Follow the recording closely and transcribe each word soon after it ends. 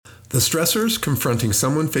The stressors confronting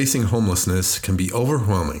someone facing homelessness can be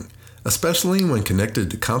overwhelming, especially when connected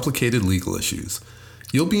to complicated legal issues.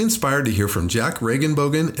 You'll be inspired to hear from Jack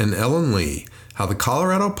Regenbogen and Ellen Lee how the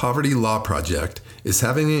Colorado Poverty Law Project is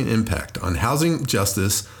having an impact on housing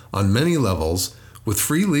justice on many levels with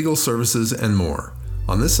free legal services and more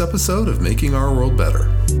on this episode of Making Our World Better.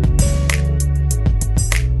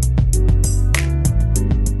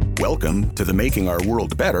 Welcome to the Making Our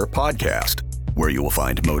World Better podcast, where you will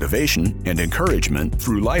find motivation and encouragement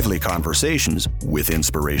through lively conversations with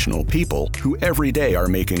inspirational people who every day are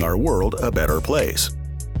making our world a better place.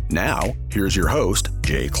 Now, here's your host,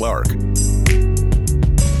 Jay Clark.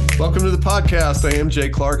 Welcome to the podcast. I am Jay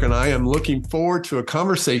Clark, and I am looking forward to a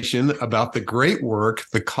conversation about the great work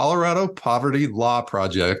the Colorado Poverty Law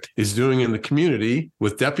Project is doing in the community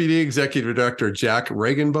with Deputy Executive Director Jack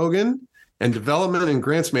Regenbogen and Development and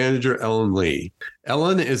Grants Manager Ellen Lee.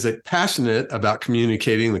 Ellen is passionate about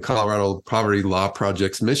communicating the Colorado Poverty Law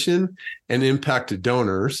Project's mission and impact to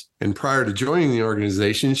donors. And prior to joining the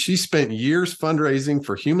organization, she spent years fundraising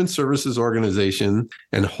for human services organization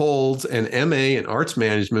and holds an MA in arts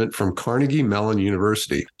management from Carnegie Mellon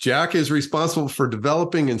University. Jack is responsible for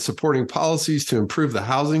developing and supporting policies to improve the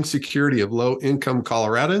housing security of low-income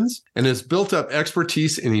Coloradans and has built up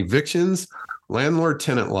expertise in evictions,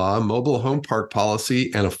 landlord-tenant law, mobile home park policy,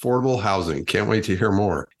 and affordable housing. Can't wait to hear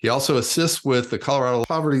more. He also assists with the Colorado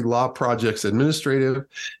Poverty Law Project's administrative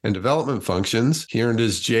and development functions. He earned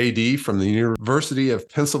his JD from the University of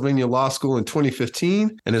Pennsylvania Law School in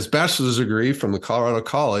 2015 and his bachelor's degree from the Colorado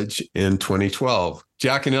College in 2012.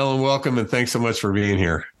 Jack and Ellen, welcome, and thanks so much for being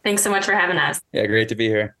here. Thanks so much for having us. Yeah, great to be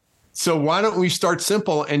here. So why don't we start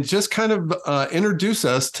simple and just kind of introduce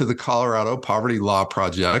us to the Colorado Poverty Law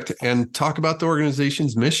Project and talk about the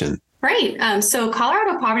organization's mission. Right. So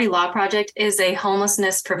Colorado Poverty Law Project is a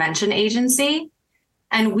homelessness prevention agency,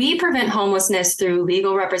 and we prevent homelessness through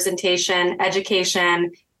legal representation, education,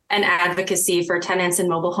 and advocacy for tenants and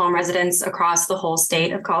mobile home residents across the whole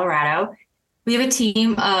state of Colorado. We have a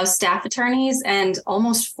team of staff attorneys and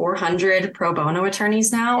almost 400 pro bono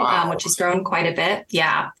attorneys now, Wow. which has grown quite a bit.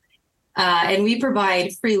 Yeah. And we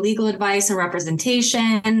provide free legal advice and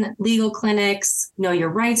representation, legal clinics, know your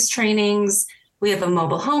rights trainings. We have a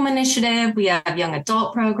mobile home initiative. We have young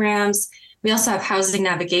adult programs. We also have housing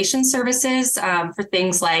navigation services for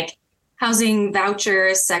things like housing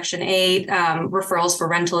vouchers, Section 8, referrals for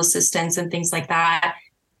rental assistance and things like that.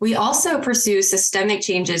 We also pursue systemic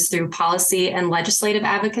changes through policy and legislative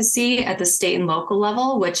advocacy at the state and local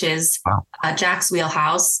level, which is Jack's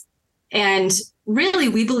wheelhouse. And really,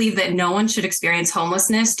 we believe that no one should experience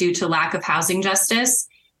homelessness due to lack of housing justice.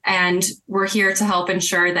 And we're here to help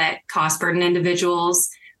ensure that cost-burdened individuals,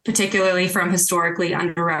 particularly from historically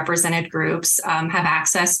underrepresented groups, have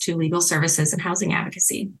access to legal services and housing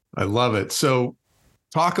advocacy. I love it. So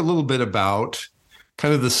talk a little bit about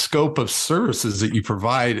kind of the scope of services that you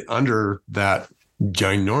provide under that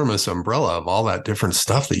ginormous umbrella of all that different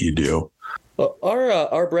stuff that you do. Well,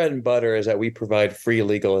 our bread and butter is that we provide free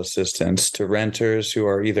legal assistance to renters who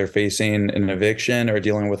are either facing an eviction or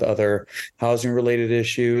dealing with other housing-related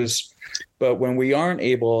issues. But when we aren't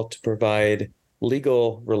able to provide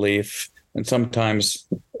legal relief, and sometimes,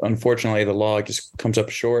 unfortunately, the law just comes up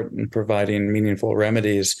short in providing meaningful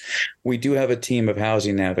remedies, we do have a team of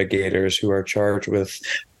housing navigators who are charged with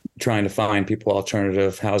trying to find people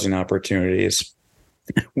alternative housing opportunities.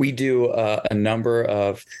 We do a number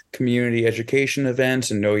of community education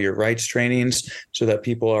events and know your rights trainings so that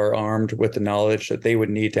people are armed with the knowledge that they would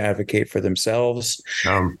need to advocate for themselves.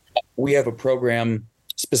 We have a program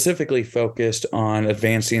specifically focused on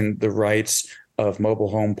advancing the rights of mobile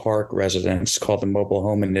home park residents called the Mobile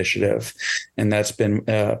Home Initiative. And that's been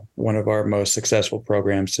one of our most successful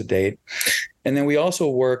programs to date. And then we also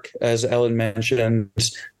work, as Ellen mentioned,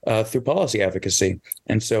 through policy advocacy.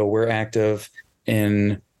 And so we're active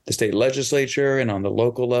in the state legislature and on the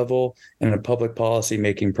local level and in public policy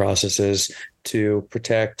making processes to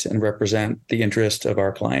protect and represent the interest of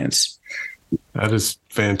our clients. That is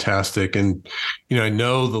fantastic. And, I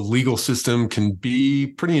know the legal system can be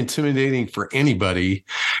pretty intimidating for anybody.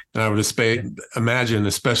 And I would imagine,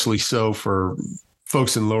 especially so for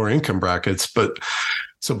folks in lower income brackets. But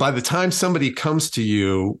so by the time somebody comes to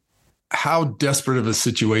you, how desperate of a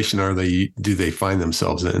situation do they find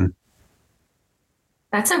themselves in?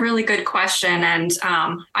 That's a really good question. And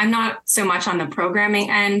I'm not so much on the programming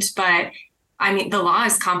end, but I mean, the law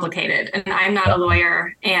is complicated and I'm not a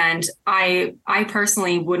lawyer, and I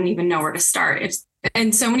personally wouldn't even know where to start.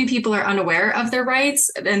 And so many people are unaware of their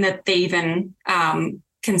rights and that they even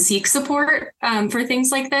can seek support for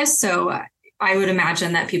things like this. So I would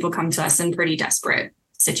imagine that people come to us in pretty desperate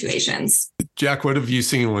situations. Jack, what have you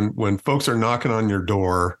seen when folks are knocking on your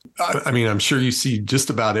door? I mean, I'm sure you see just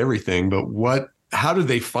about everything, but how do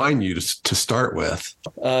they find you to start with?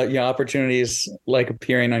 Opportunities like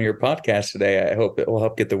appearing on your podcast today. I hope it will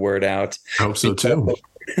help get the word out. I hope so too.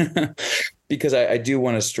 Because I do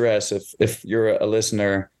want to stress, if you're a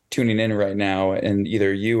listener tuning in right now and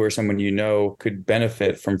either you or someone you know could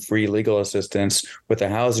benefit from free legal assistance with a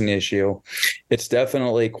housing issue, it's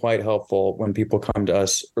definitely quite helpful when people come to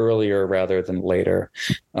us earlier rather than later.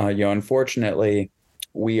 Unfortunately,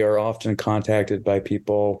 we are often contacted by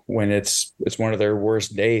people when it's one of their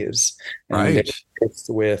worst days, and right, it's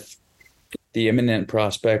with the imminent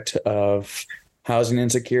prospect of housing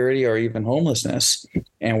insecurity or even homelessness.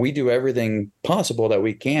 And we do everything possible that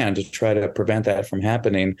we can to try to prevent that from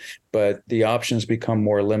happening. But the options become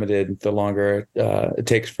more limited the longer it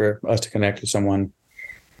takes for us to connect with someone.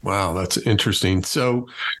 Wow, that's interesting. So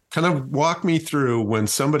kind of walk me through when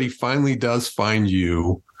somebody finally does find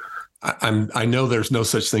you. I know there's no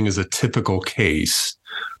such thing as a typical case,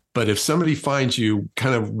 but if somebody finds you,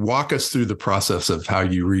 kind of walk us through the process of how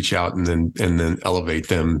you reach out and then elevate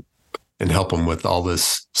them and help them with all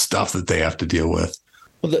this stuff that they have to deal with.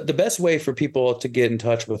 Well, the best way for people to get in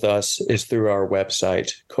touch with us is through our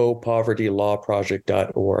website,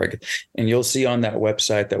 copovertylawproject.org. And you'll see on that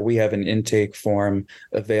website that we have an intake form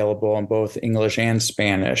available in both English and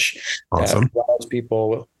Spanish. Awesome. That allows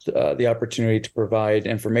people the opportunity to provide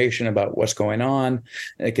information about what's going on.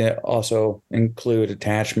 It can also include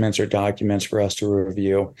attachments or documents for us to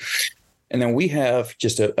review. And then we have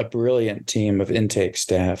just a brilliant team of intake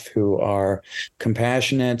staff who are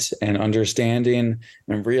compassionate and understanding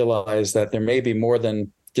and realize that there may be more than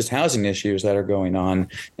just housing issues that are going on.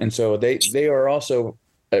 And so they are also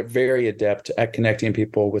very adept at connecting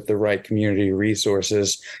people with the right community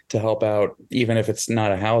resources to help out, even if it's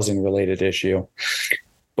not a housing related issue.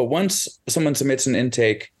 But once someone submits an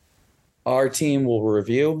intake, our team will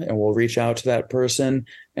review and we'll reach out to that person.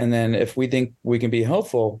 And then if we think we can be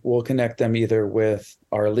helpful, we'll connect them either with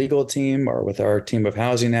our legal team or with our team of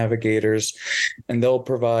housing navigators, and they'll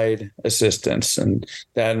provide assistance. And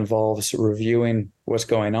that involves reviewing what's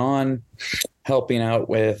going on, helping out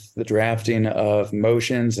with the drafting of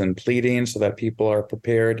motions and pleadings so that people are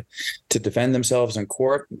prepared to defend themselves in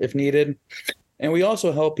court if needed. And we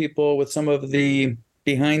also help people with some of the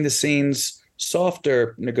behind the scenes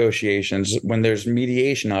softer negotiations when there's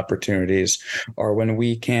mediation opportunities or when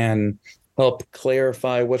we can help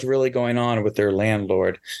clarify what's really going on with their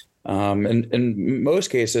landlord. And in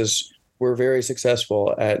most cases, we're very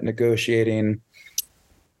successful at negotiating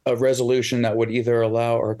a resolution that would either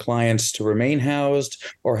allow our clients to remain housed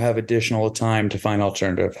or have additional time to find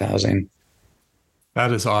alternative housing.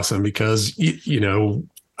 That is awesome because,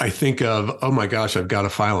 I think of, oh my gosh, I've got to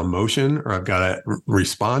file a motion or I've got to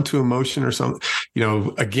respond to a motion or something.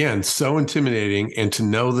 Again, so intimidating. And to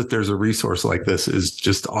know that there's a resource like this is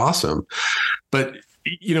just awesome. But,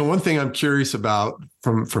 one thing I'm curious about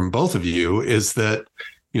from both of you is that,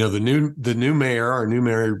 the new mayor, our new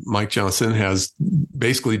mayor, Mike Johnson, has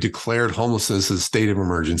basically declared homelessness as a state of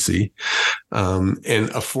emergency. And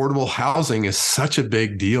affordable housing is such a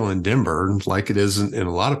big deal in Denver, like it is in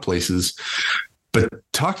a lot of places. But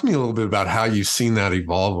talk to me a little bit about how you've seen that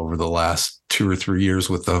evolve over the last 2 or 3 years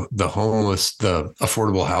with the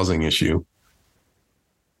affordable housing issue.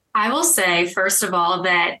 I will say, first of all,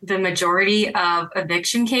 that the majority of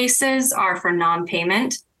eviction cases are for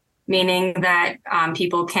non-payment, meaning that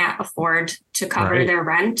people can't afford to cover their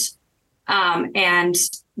rent. And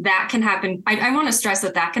that can happen. I want to stress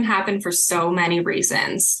that can happen for so many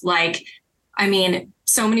reasons.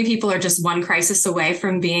 So many people are just one crisis away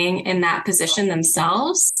from being in that position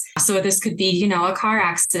themselves. So this could be, a car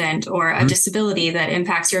accident or a disability that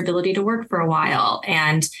impacts your ability to work for a while.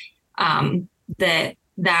 And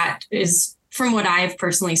that is, from what I've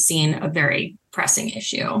personally seen, a very pressing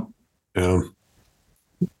issue. Yeah.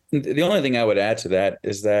 The only thing I would add to that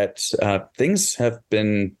is that things have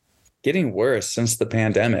been getting worse since the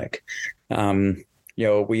pandemic.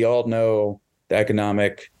 We all know the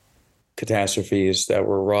economic catastrophes that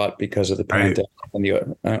were wrought because of the pandemic and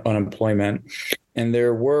the unemployment. And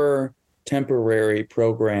there were temporary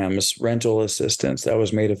programs, rental assistance that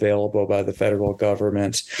was made available by the federal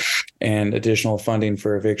government and additional funding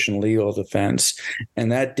for eviction legal defense.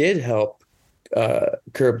 And that did help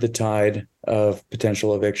curb the tide of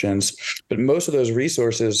potential evictions. But most of those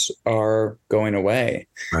resources are going away.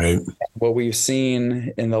 Right. What we've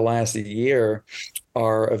seen in the last year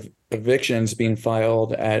are evictions being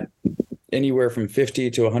filed at anywhere from 50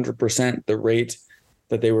 to 100% the rate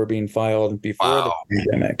that they were being filed before the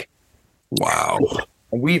pandemic. Wow.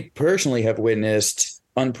 We personally have witnessed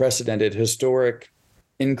unprecedented, historic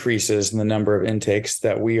increases in the number of intakes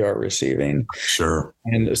that we are receiving. Sure.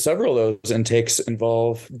 And several of those intakes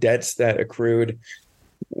involve debts that accrued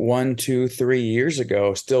 1, 2, 3 years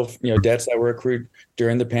ago, still, debts that were accrued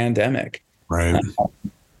during the pandemic. Right.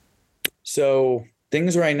 So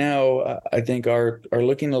things right now, I think, are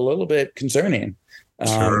looking a little bit concerning.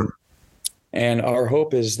 Sure. And our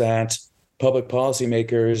hope is that public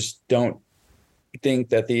policymakers don't think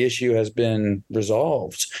that the issue has been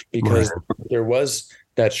resolved, because there was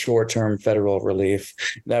that short-term federal relief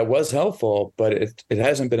that was helpful, but it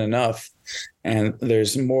hasn't been enough. And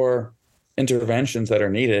there's more interventions that are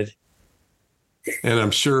needed. And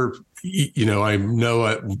I'm sure, I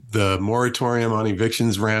know the moratorium on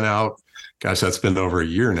evictions ran out. Gosh, that's been over a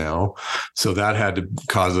year now. So that had to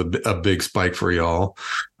cause a big spike for y'all.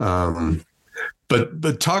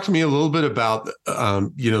 But talk to me a little bit about,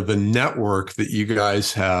 the network that you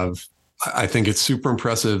guys have. I think it's super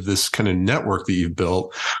impressive, this kind of network that you've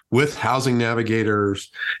built with housing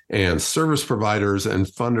navigators and service providers and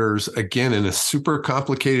funders, again, in a super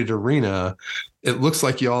complicated arena. It looks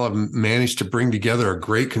like you all have managed to bring together a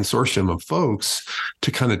great consortium of folks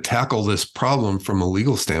to kind of tackle this problem from a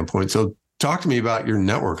legal standpoint. So talk to me about your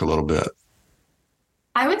network a little bit.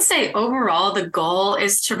 I would say overall, the goal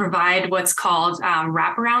is to provide what's called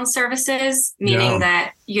wraparound services, meaning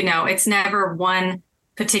that, it's never one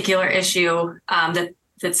particular issue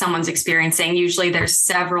that someone's experiencing. Usually there's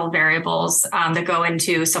several variables that go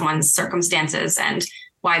into someone's circumstances and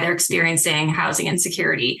why they're experiencing housing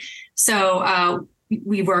insecurity. So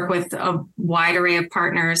we work with a wide array of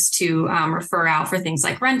partners to refer out for things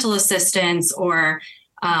like rental assistance or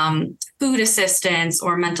food assistance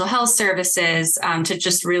or mental health services, to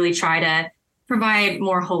just really try to provide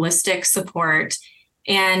more holistic support.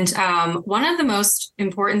 And one of the most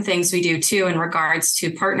important things we do too in regards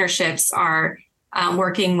to partnerships are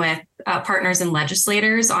working with partners and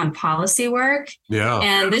legislators on policy work. Yeah.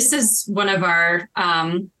 And this is one of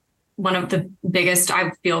the biggest,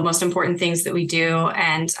 I feel, most important things that we do.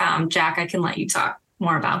 And Jack, I can let you talk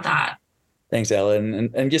more about that. Thanks,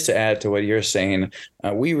 Ellen. And just to add to what you're saying,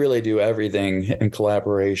 we really do everything in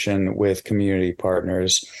collaboration with community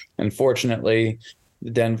partners. And fortunately,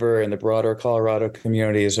 Denver and the broader Colorado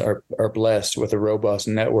communities are blessed with a robust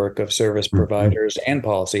network of service providers and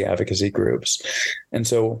policy advocacy groups. And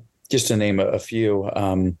so just to name a few,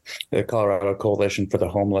 the Colorado Coalition for the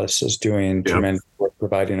Homeless is doing tremendous work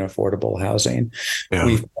providing affordable housing. Yeah.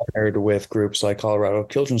 We've partnered with groups like Colorado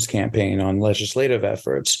Children's Campaign on legislative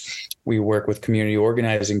efforts. We work with community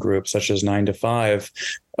organizing groups such as 9 to 5,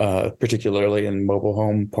 particularly in mobile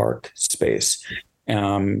home park space.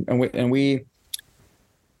 And we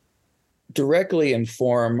directly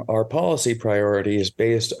inform our policy priorities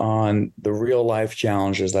based on the real life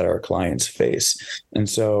challenges that our clients face. And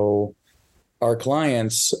so our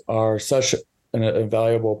clients are such a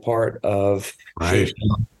valuable part of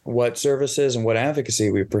what services and what advocacy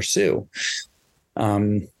we pursue.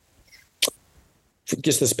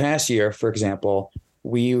 Just this past year, for example,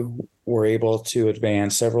 we were able to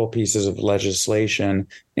advance several pieces of legislation,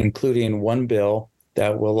 including one bill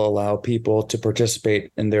that will allow people to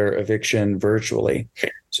participate in their eviction virtually,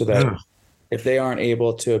 so that if they aren't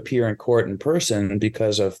able to appear in court in person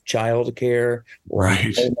because of childcare or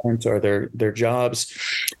employment or their jobs,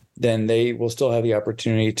 then they will still have the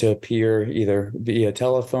opportunity to appear either via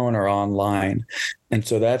telephone or online. And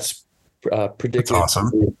so that's predicted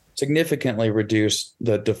to significantly reduce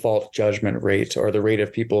the default judgment rate, or the rate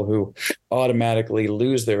of people who automatically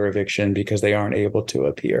lose their eviction because they aren't able to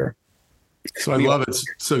appear. So I love it.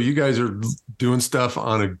 So you guys are doing stuff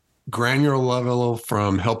on a granular level,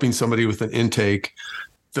 from helping somebody with an intake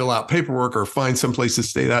fill out paperwork or find someplace to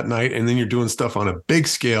stay that night. And then you're doing stuff on a big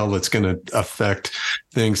scale that's going to affect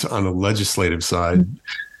things on the legislative side.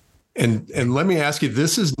 And let me ask you,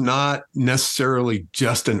 this is not necessarily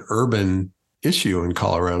just an urban issue in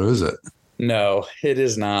Colorado, is it? No, it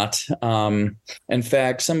is not. In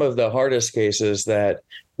fact, some of the hardest cases that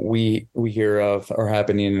we hear of are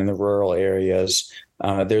happening in the rural areas.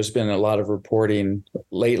 There's been a lot of reporting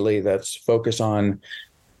lately that's focused on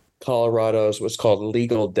Colorado's what's called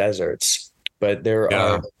legal deserts, but there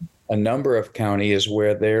are a number of counties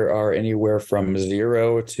where there are anywhere from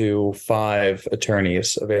 0 to 5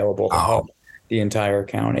 attorneys available to help the entire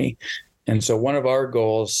county. And so one of our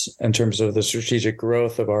goals in terms of the strategic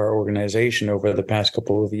growth of our organization over the past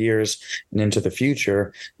couple of years and into the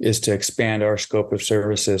future is to expand our scope of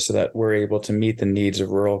services so that we're able to meet the needs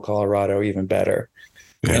of rural Colorado even better.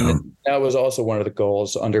 Yeah. And that was also one of the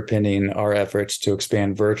goals underpinning our efforts to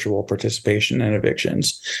expand virtual participation in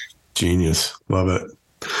evictions. Genius. Love it.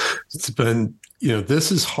 It's been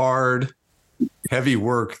this is hard, heavy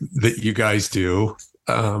work that you guys do.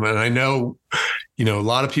 And I know, a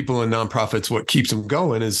lot of people in nonprofits, what keeps them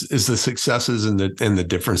going is the successes and the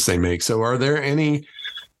difference they make. So are there any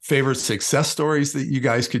favorite success stories that you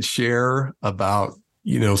guys could share about,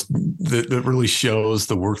 that really shows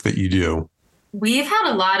the work that you do? We've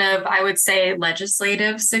had a lot of, I would say,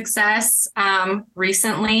 legislative success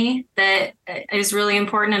recently that is really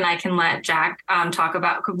important. And I can let Jack talk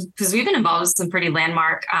about, because we've been involved with some pretty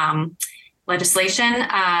landmark legislation.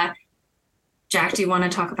 Jack, do you want to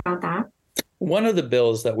talk about that? One of the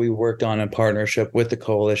bills that we worked on in partnership with the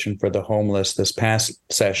Coalition for the Homeless this past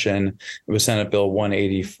session, it was Senate Bill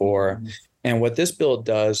 184. And what this bill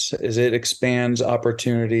does is it expands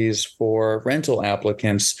opportunities for rental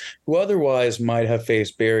applicants who otherwise might have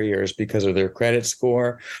faced barriers because of their credit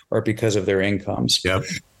score or because of their incomes. Yep.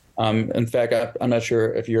 In fact, I'm not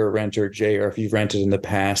sure if you're a renter, Jay, or if you've rented in the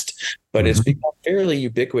past, but it's become fairly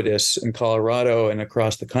ubiquitous in Colorado and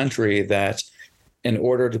across the country that in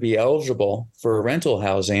order to be eligible for rental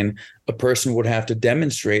housing, a person would have to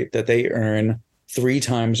demonstrate that they earn 3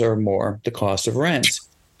 times or more the cost of rent.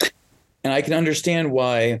 And I can understand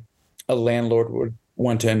why a landlord would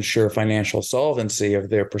want to ensure financial solvency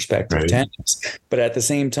of their prospective tenants. But at the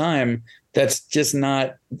same time, that's just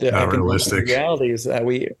not the economic realities that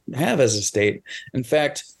we have as a state. In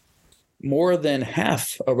fact, more than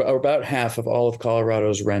half, or about half of all of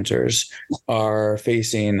Colorado's renters are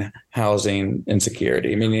facing housing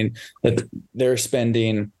insecurity, meaning that they're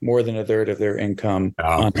spending more than a third of their income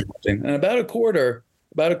on housing. And about a quarter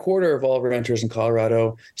of all renters in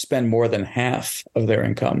Colorado spend more than half of their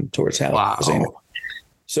income towards housing. Wow.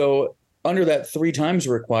 So under that 3 times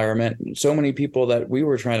requirement, so many people that we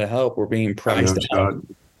were trying to help were being priced out.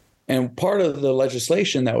 And part of the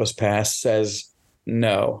legislation that was passed says,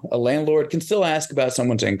 no, a landlord can still ask about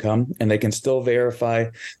someone's income and they can still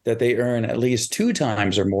verify that they earn at least 2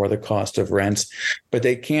 times or more the cost of rent, but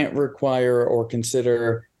they can't require or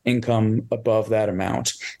consider income above that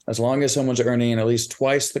amount. As long as someone's earning at least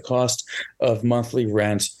twice the cost of monthly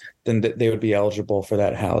rent, then they would be eligible for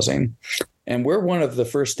that housing. And we're one of the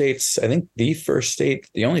first states, I think the first state,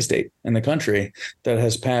 the only state in the country that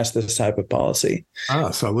has passed this type of policy.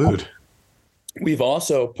 Salud. We've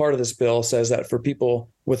also, part of this bill says that for people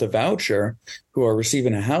with a voucher who are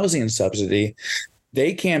receiving a housing subsidy,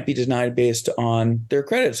 they can't be denied based on their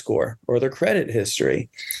credit score or their credit history.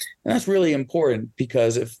 And that's really important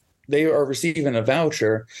because if they are receiving a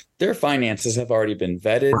voucher, their finances have already been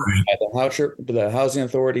vetted by the housing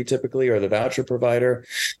authority typically, or the voucher provider.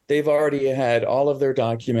 They've already had all of their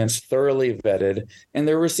documents thoroughly vetted, and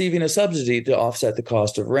they're receiving a subsidy to offset the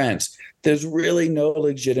cost of rent. There's really no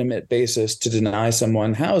legitimate basis to deny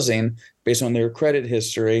someone housing based on their credit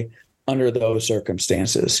history under those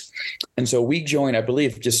circumstances. And so we join, I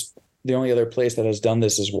believe, just the only other place that has done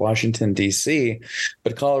this is Washington, D.C.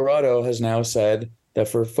 But Colorado has now said that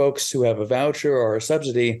for folks who have a voucher or a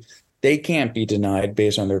subsidy, they can't be denied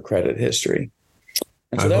based on their credit history.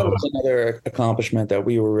 And so that was another accomplishment that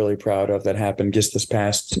we were really proud of that happened just this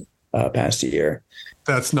past year.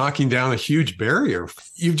 That's knocking down a huge barrier.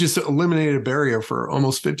 You've just eliminated a barrier for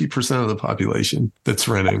almost 50% of the population that's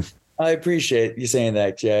renting. I appreciate you saying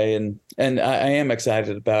that, Jay. And I am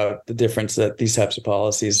excited about the difference that these types of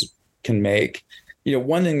policies can make.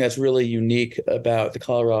 One thing that's really unique about the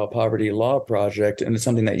Colorado Poverty Law Project, and it's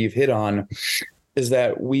something that you've hit on, is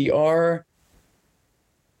that we are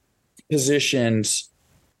positioned,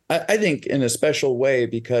 I think, in a special way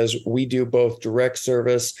because we do both direct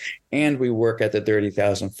service and we work at the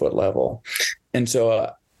 30,000 foot level. And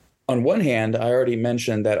so on one hand, I already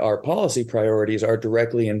mentioned that our policy priorities are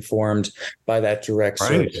directly informed by that direct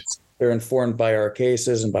service. They're informed by our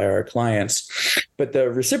cases and by our clients. But the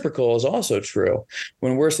reciprocal is also true.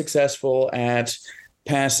 When we're successful at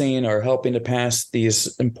passing or helping to pass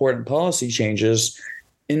these important policy changes,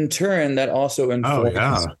 in turn, that also informs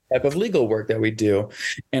the type of legal work that we do.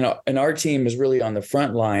 And our team is really on the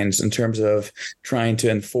front lines in terms of trying to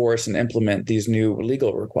enforce and implement these new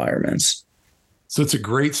legal requirements. So it's a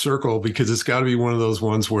great circle because it's got to be one of those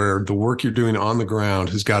ones where the work you're doing on the ground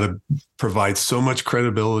has got to provide so much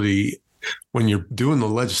credibility when you're doing the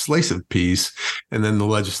legislative piece, and then the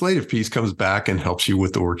legislative piece comes back and helps you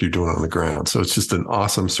with the work you're doing on the ground. So it's just an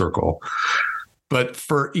awesome circle. But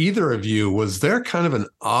for either of you, was there kind of an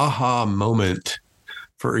aha moment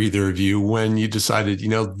for either of you when you decided,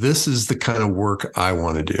 this is the kind of work I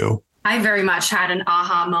want to do? I very much had an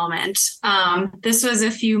aha moment. This was a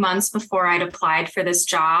few months before I'd applied for this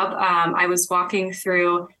job. I was walking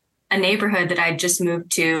through a neighborhood that I'd just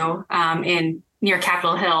moved to near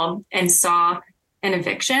Capitol Hill and saw an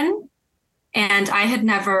eviction And I had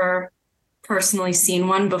never personally seen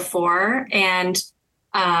one before. And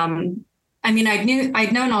I mean,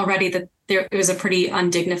 I'd known already that it was a pretty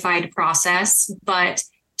undignified process, but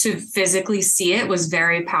to physically see it was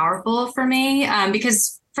very powerful for me,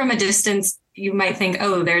 because from a distance, you might think,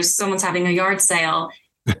 oh, there's someone's having a yard sale.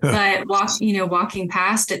 But walking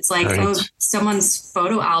past, it's like, oh, someone's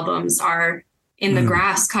photo albums are in the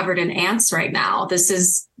grass covered in ants right now. This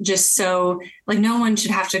is just so, like, no one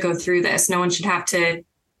should have to go through this. No one should have to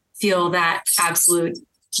feel that absolute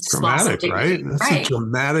traumatic, right? That's right. A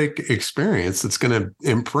traumatic experience that's going to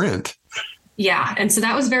imprint. Yeah. And so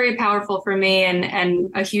that was very powerful for me,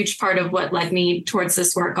 and a huge part of what led me towards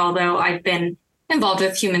this work, although I've been involved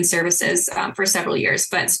with human services for several years,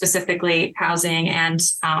 but specifically housing and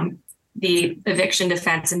the eviction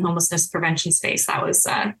defense and homelessness prevention space. That was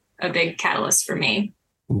a big catalyst for me.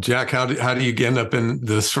 Jack, how do you end up in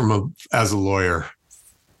this as a lawyer?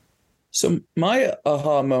 So my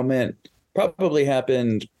aha moment probably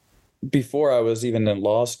happened before I was even in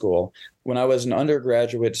law school. When I was an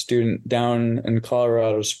undergraduate student down in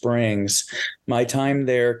Colorado Springs, my time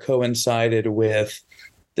there coincided with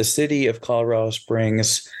the city of Colorado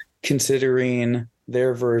Springs considering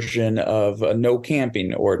their version of a no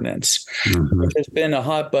camping ordinance, which has been a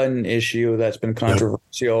hot button issue that's been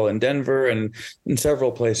controversial in Denver and in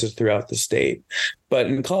several places throughout the state. But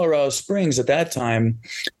in Colorado Springs at that time,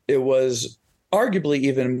 it was arguably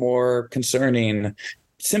even more concerning,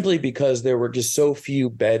 simply because there were just so few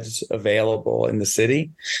beds available in the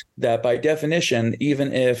city that by definition,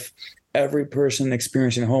 even if every person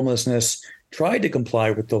experiencing homelessness tried to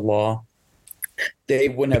comply with the law, they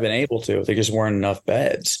wouldn't have been able to. There just weren't enough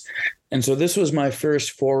beds. And so this was my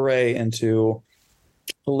first foray into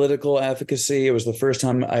political advocacy. It was the first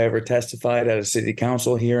time I ever testified at a city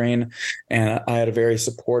council hearing, and I had a very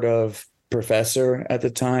supportive professor at the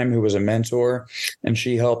time who was a mentor, and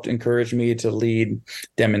she helped encourage me to lead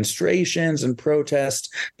demonstrations and protests,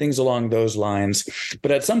 things along those lines.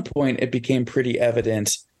 But at some point, it became pretty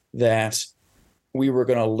evident that we were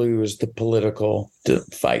going to lose the political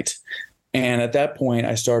fight. And at that point,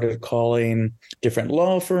 I started calling different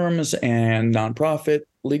law firms and nonprofit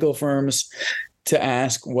legal firms to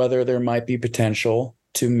ask whether there might be potential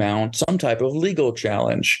to mount some type of legal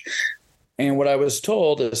challenge. And what I was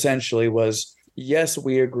told essentially was, yes,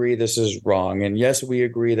 we agree this is wrong. And yes, we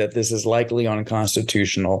agree that this is likely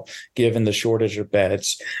unconstitutional given the shortage of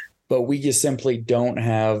beds. But we just simply don't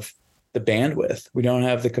have the bandwidth. We don't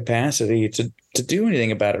have the capacity to do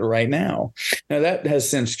anything about it right now. Now, that has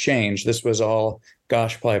since changed. This was all,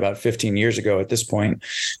 probably about 15 years ago at this point.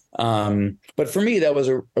 But for me, that was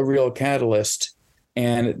a real catalyst.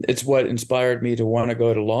 And it's what inspired me to want to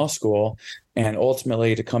go to law school and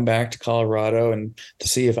ultimately to come back to Colorado and to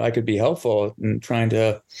see if I could be helpful in trying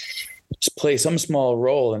to play some small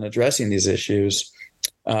role in addressing these issues.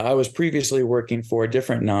 I was previously working for a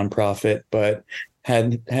different nonprofit, but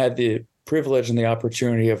had the privilege and the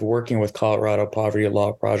opportunity of working with Colorado Poverty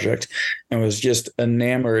Law Project, and was just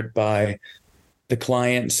enamored by the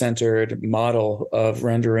client-centered model of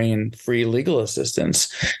rendering free legal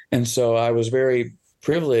assistance. And so I was very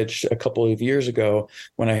privileged a couple of years ago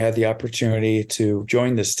when I had the opportunity to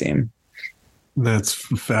join this team. That's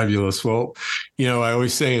fabulous. Well, I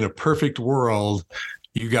always say in a perfect world,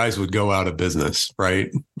 you guys would go out of business,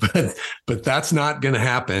 right? But that's not going to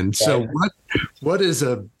happen. Right. So what is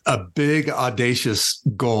a big audacious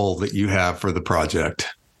goal that you have for the project?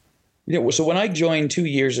 So when I joined 2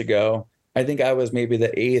 years ago, I think I was maybe the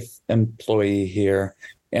 8th employee here.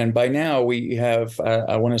 And by now we have,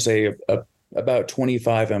 I want to say about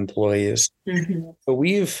 25 employees. Mm-hmm. So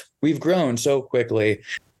we've grown so quickly.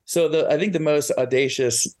 So I think the most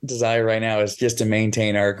audacious desire right now is just to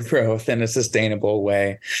maintain our growth in a sustainable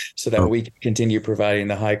way so that we can continue providing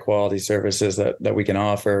the high quality services that we can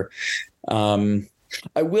offer.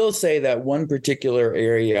 I will say that one particular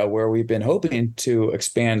area where we've been hoping to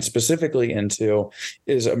expand specifically into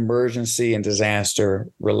is emergency and disaster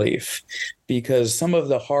relief, because some of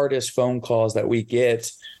the hardest phone calls that we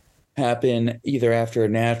get happen either after a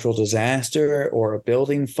natural disaster or a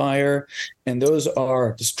building fire. And those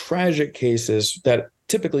are just tragic cases that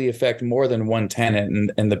typically affect more than one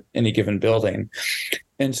tenant in any given building.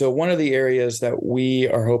 And so one of the areas that we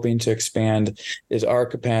are hoping to expand is our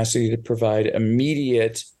capacity to provide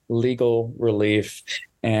immediate legal relief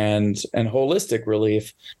and holistic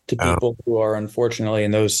relief to people who are unfortunately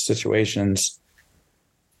in those situations.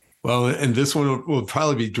 Well, and this one will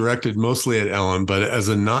probably be directed mostly at Ellen, but as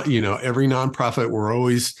every nonprofit, we're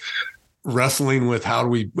always wrestling with how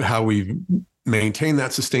we maintain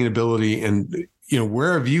that sustainability. And,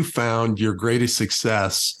 where have you found your greatest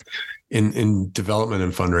success in development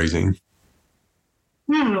and fundraising?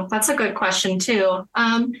 That's a good question too.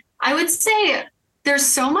 I would say there's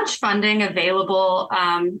so much funding available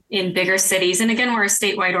in bigger cities. And again, we're a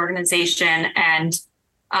statewide organization. And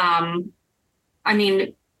I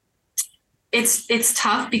mean, it's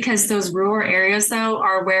tough because those rural areas, though,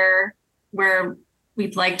 are where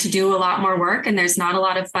we'd like to do a lot more work. And there's not a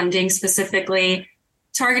lot of funding specifically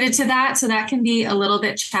targeted to that. So that can be a little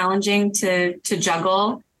bit challenging to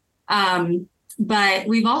juggle. But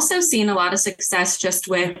we've also seen a lot of success just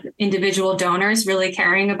with individual donors really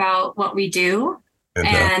caring about what we do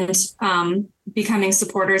and becoming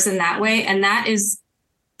supporters in that way. And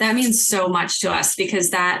that means so much to us because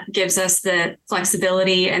that gives us the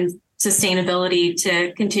flexibility and sustainability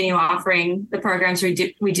to continue offering the programs we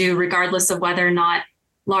do regardless of whether or not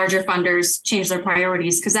larger funders change their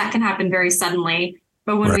priorities, because that can happen very suddenly.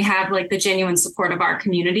 But when we have like the genuine support of our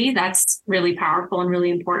community, that's really powerful and really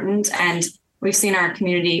important. And we've seen our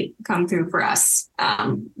community come through for us,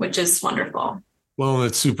 which is wonderful. Well,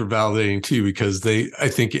 it's super validating too, because I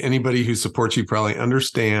think anybody who supports you probably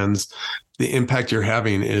understands the impact you're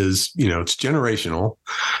having is, it's generational.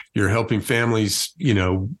 You're helping families,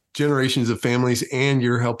 generations of families, and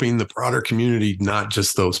you're helping the broader community, not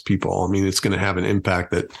just those people. I mean, it's going to have an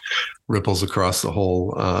impact that ripples across the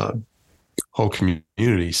whole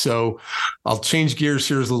community. So I'll change gears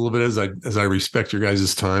here a little bit as I respect your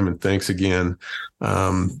guys' time, and thanks again.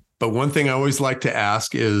 But one thing I always like to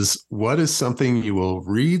ask is, what is something you will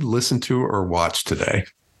read, listen to, or watch today?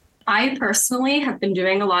 I personally have been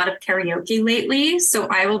doing a lot of karaoke lately, so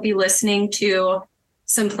I will be listening to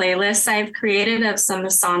some playlists I've created of some of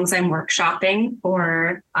the songs I'm workshopping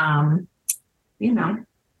for, for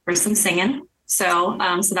some singing. So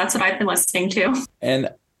that's what I've been listening to. And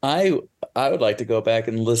I would like to go back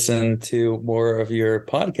and listen to more of your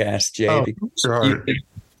podcast, Jay, because you've been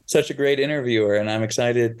such a great interviewer, and I'm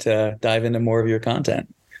excited to dive into more of your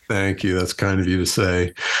content. Thank you. That's kind of you to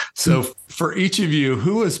say. So for each of you,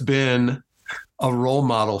 who has been a role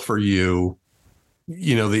model for you,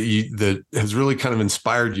 that has really kind of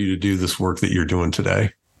inspired you to do this work that you're doing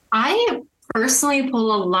today? I personally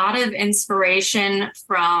pull a lot of inspiration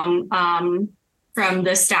from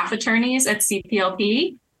the staff attorneys at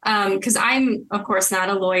CPLP, because I'm, of course, not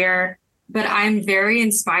a lawyer, but I'm very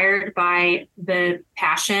inspired by the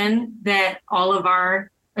passion that all of our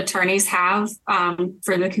attorneys have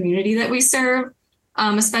for the community that we serve,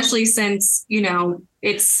 especially since,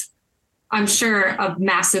 it's, I'm sure, a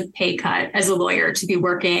massive pay cut as a lawyer to be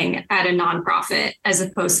working at a nonprofit as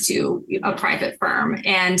opposed to a private firm.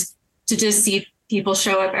 And to just see people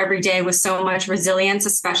show up every day with so much resilience,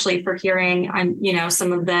 especially for hearing,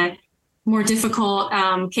 some of the more difficult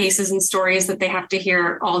cases and stories that they have to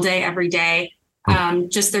hear all day, every day.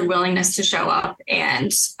 Just their willingness to show up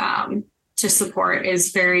and to support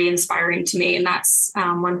is very inspiring to me. And that's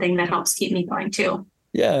one thing that helps keep me going too.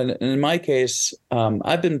 Yeah. And in my case,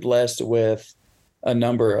 I've been blessed with a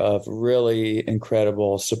number of really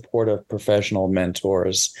incredible, supportive professional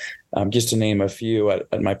mentors. Just to name a few,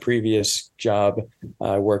 at my previous job,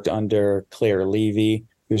 I worked under Claire Levy,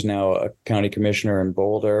 who's now a county commissioner in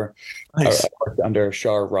Boulder. Nice. I worked under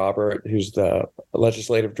Shar Robert, who's the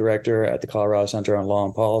legislative director at the Colorado Center on Law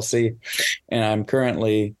and Policy. And I'm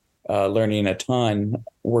currently learning a ton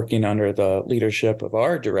working under the leadership of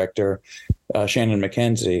our director, Shannon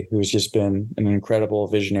McKenzie, who's just been an incredible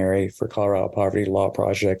visionary for Colorado Poverty Law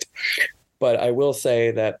Project. But I will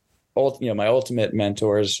say that my ultimate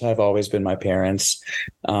mentors have always been my parents.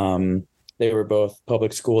 They were both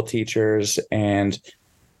public school teachers and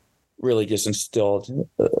really just instilled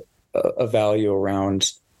a value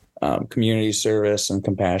around community service and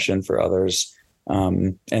compassion for others.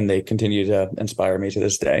 And they continue to inspire me to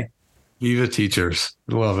this day. Viva teachers.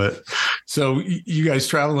 Love it. So you guys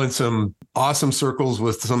travel in some awesome circles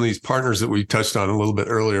with some of these partners that we touched on a little bit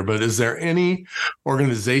earlier, but is there any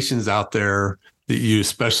organizations out there that you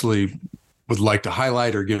especially would like to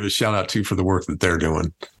highlight or give a shout out to for the work that they're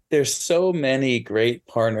doing? There's so many great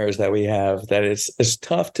partners that we have that it's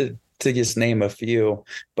tough to just name a few,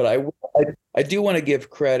 but I do want to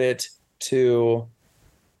give credit to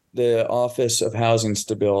the Office of Housing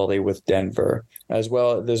Stability with Denver, as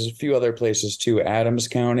well. There's a few other places too, Adams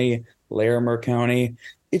County, Larimer County.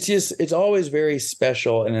 It's always very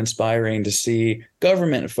special and inspiring to see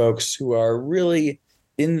government folks who are really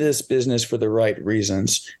in this business for the right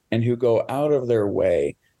reasons and who go out of their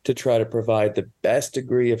way to try to provide the best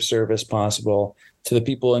degree of service possible to the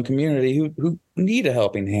people in community who need a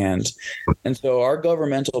helping hand. And so our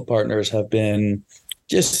governmental partners have been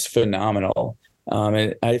just phenomenal.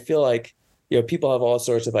 And I feel like people have all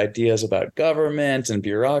sorts of ideas about government and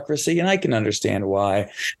bureaucracy, and I can understand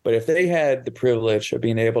why. But if they had the privilege of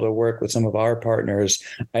being able to work with some of our partners,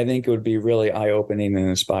 I think it would be really eye-opening and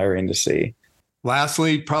inspiring to see.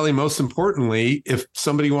 Lastly, probably most importantly, if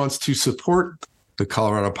somebody wants to support the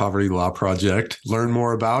Colorado Poverty Law Project, learn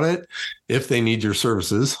more about it, if they need your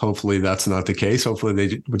services, hopefully that's not the case. Hopefully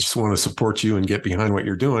they just want to support you and get behind what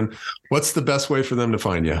you're doing. What's the best way for them to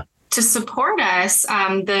find you? To support us,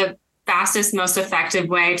 the fastest, most effective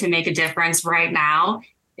way to make a difference right now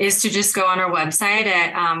is to just go on our website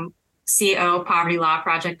at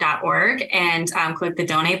copovertylawproject.org and click the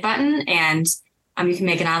donate button, and you can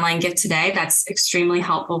make an online gift today. That's extremely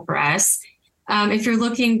helpful for us. If you're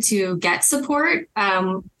looking to get support,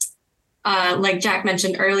 like Jack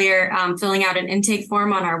mentioned earlier, filling out an intake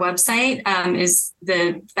form on our website is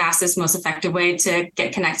the fastest, most effective way to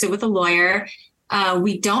get connected with a lawyer.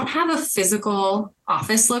 We don't have a physical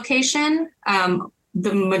office location.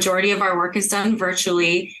 The majority of our work is done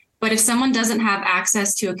virtually, but if someone doesn't have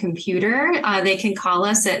access to a computer, they can call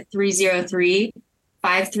us at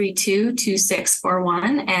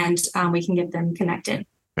 303-532-2641, and we can get them connected.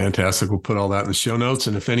 Fantastic. We'll put all that in the show notes.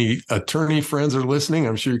 And if any attorney friends are listening,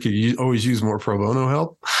 I'm sure you could always use more pro bono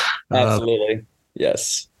help. Absolutely.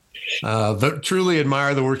 Yes. But truly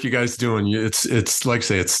admire the work you guys doing. It's like I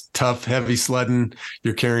say, it's tough, heavy sledding.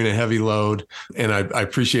 You're carrying a heavy load, and I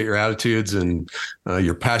appreciate your attitudes and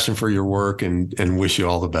your passion for your work, and wish you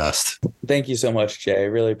all the best. Thank you so much, Jay. I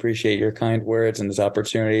really appreciate your kind words and this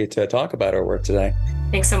opportunity to talk about our work today.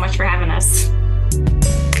 Thanks so much for having us.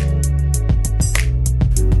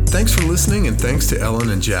 Thanks for listening, and thanks to Ellen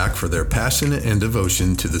and Jack for their passion and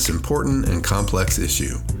devotion to this important and complex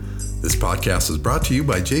issue. This podcast was brought to you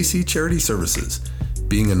by JC Charity Services.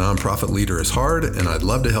 Being a nonprofit leader is hard, and I'd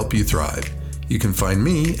love to help you thrive. You can find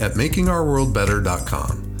me at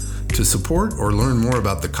makingourworldbetter.com. To support or learn more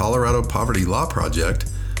about the Colorado Poverty Law Project,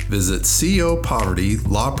 visit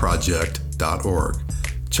copovertylawproject.org.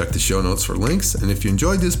 Check the show notes for links, and if you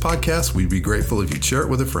enjoyed this podcast, we'd be grateful if you'd share it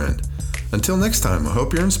with a friend. Until next time, I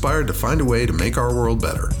hope you're inspired to find a way to make our world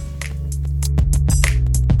better.